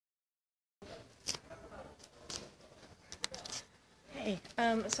Hey,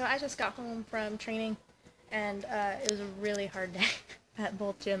 so I just got home from training, and it was a really hard day at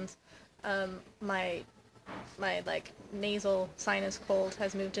both gyms. My like nasal sinus cold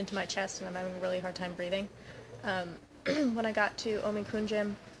has moved into my chest, and I'm having a really hard time breathing. Um, when I got to Omikun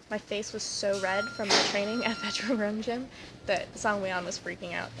gym, my face was so red from my training at Petrogrung gym that Sangwon was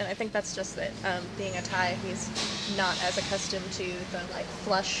freaking out, and I think that's just that being a Thai, he's not as accustomed to the like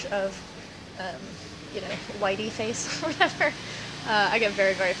flush of um, whitey face or whatever. I get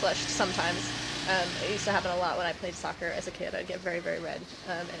very, very flushed sometimes. It used to happen a lot when I played soccer as a kid. I'd get very, very red,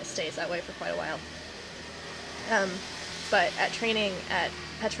 and it stays that way for quite a while. Um, but at training at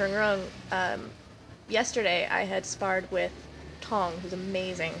Petrogrung, yesterday I had sparred with Tong, who's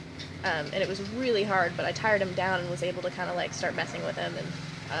amazing, and it was really hard, but I tired him down and was able to kind of like start messing with him,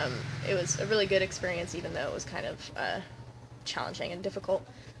 and it was a really good experience, even though it was kind of challenging and difficult.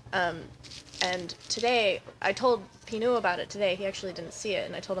 Um, and today, I told Pinu about it today. He actually didn't see it,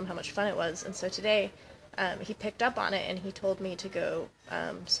 and I told him how much fun it was. And so today, he picked up on it, and he told me to go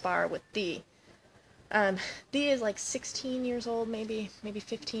spar with Dee. Dee is like 16 years old, maybe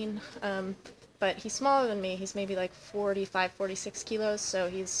 15. But he's smaller than me. He's maybe like 45, 46 kilos, so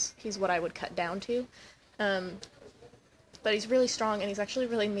he's what I would cut down to. Um, but he's really strong, and he's actually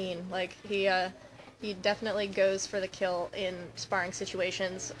really mean. Like he definitely goes for the kill in sparring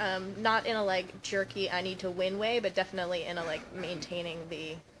situations. Not in a like jerky, I need to win way, but definitely in a like maintaining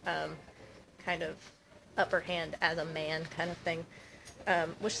the kind of upper hand as a man kind of thing,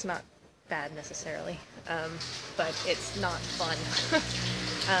 which is not bad necessarily, but it's not fun.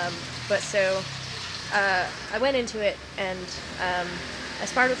 But so I went into it, and I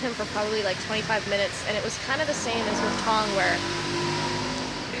sparred with him for probably like 25 minutes, and it was kind of the same as with Tong, where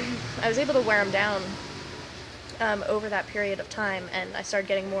I was able to wear him down over that period of time, and I started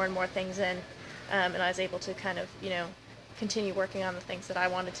getting more and more things in, and I was able to kind of, continue working on the things that I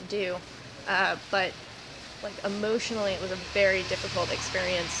wanted to do. But like emotionally, it was a very difficult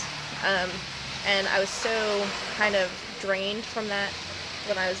experience, and I was so kind of drained from that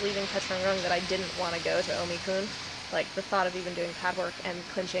when I was leaving Petrogrung that I didn't want to go to Omikun. Like the thought of even doing pad work and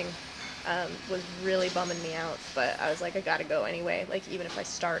clinching was really bumming me out, but I was like, I gotta go anyway. Like, even if I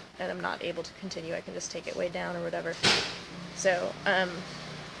start and I'm not able to continue, I can just take it way down or whatever. So, I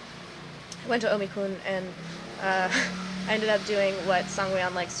went to Omikun, and I ended up doing what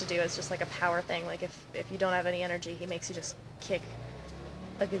Sangweon likes to do. It's just like a power thing. Like, if you don't have any energy, he makes you just kick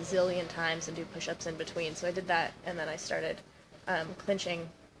a gazillion times and do push-ups in between. So I did that, and then I started clinching.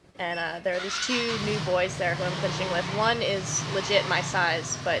 And there are these two new boys there who I'm clinching with. One is legit my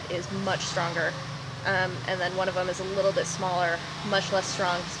size, but is much stronger. And then one of them is a little bit smaller, much less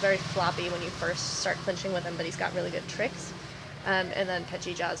strong. He's very floppy when you first start clinching with him, but he's got really good tricks. And then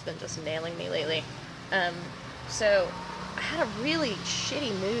Pechija's been just nailing me lately. So I had a really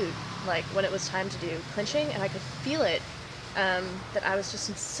shitty mood, like, when it was time to do clinching, and I could feel it, that I was just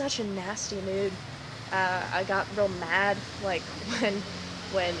in such a nasty mood. I got real mad, like,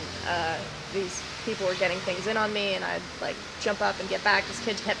 when these people were getting things in on me, and I'd like jump up and get back. This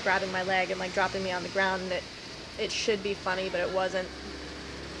kid kept grabbing my leg and like dropping me on the ground, and it should be funny, but it wasn't.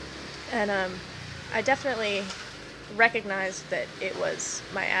 And I definitely recognized that it was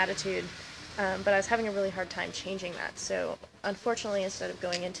my attitude, but I was having a really hard time changing that. So unfortunately, instead of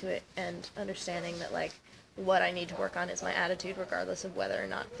going into it and understanding that like what I need to work on is my attitude, regardless of whether or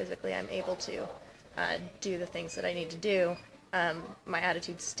not physically I'm able to do the things that I need to do, my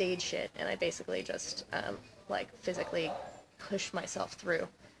attitude stayed shit, and I basically just like physically pushed myself through,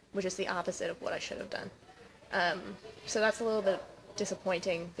 which is the opposite of what I should have done. So that's a little bit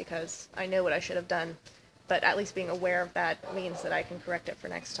disappointing because I know what I should have done, but at least being aware of that means that I can correct it for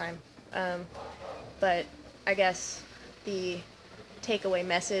next time. But I guess the takeaway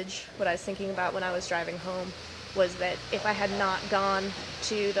message, what I was thinking about when I was driving home, was that if I had not gone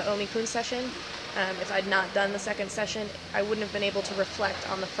to the Omikun session, if I'd not done the second session, I wouldn't have been able to reflect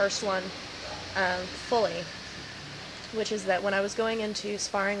on the first one fully, which is that when I was going into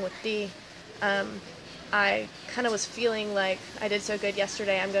sparring with Dee, I kind of was feeling like I did so good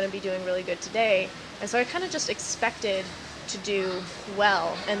yesterday, I'm going to be doing really good today, and so I kind of just expected to do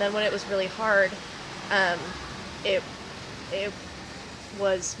well, and then when it was really hard, it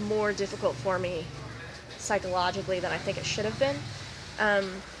was more difficult for me psychologically than I think it should have been.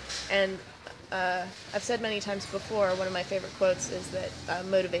 And I've said many times before, one of my favorite quotes is that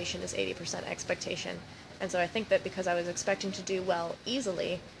motivation is 80% expectation. And so I think that because I was expecting to do well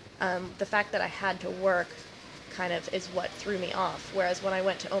easily, the fact that I had to work kind of is what threw me off. Whereas when I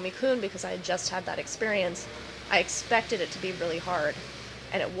went to Omikun, because I had just had that experience, I expected it to be really hard.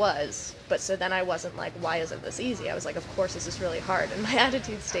 And it was, but so then I wasn't like, why isn't this easy? I was like, of course this is really hard, and my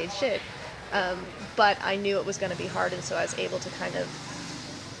attitude stayed shit. But I knew it was going to be hard, and so I was able to kind of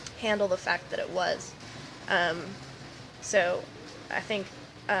handle the fact that it was. So I think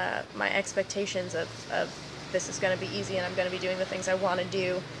my expectations of this is going to be easy and I'm going to be doing the things I want to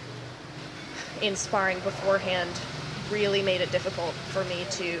do in sparring beforehand really made it difficult for me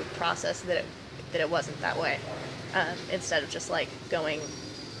to process that it wasn't that way. Instead of just like going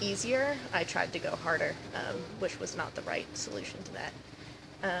easier, I tried to go harder, which was not the right solution to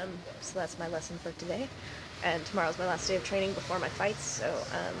that. So that's my lesson for today. And tomorrow's my last day of training before my fights, so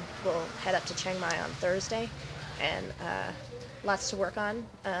we'll head up to Chiang Mai on Thursday, and lots to work on,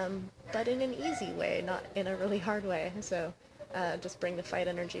 but in an easy way, not in a really hard way. So just bring the fight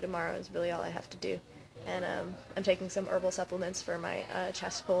energy tomorrow is really all I have to do. And I'm taking some herbal supplements for my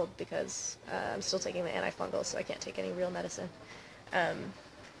chest cold because I'm still taking the antifungal, so I can't take any real medicine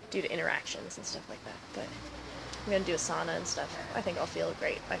due to interactions and stuff like that. But I'm going to do a sauna and stuff. I think I'll feel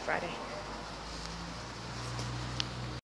great by Friday.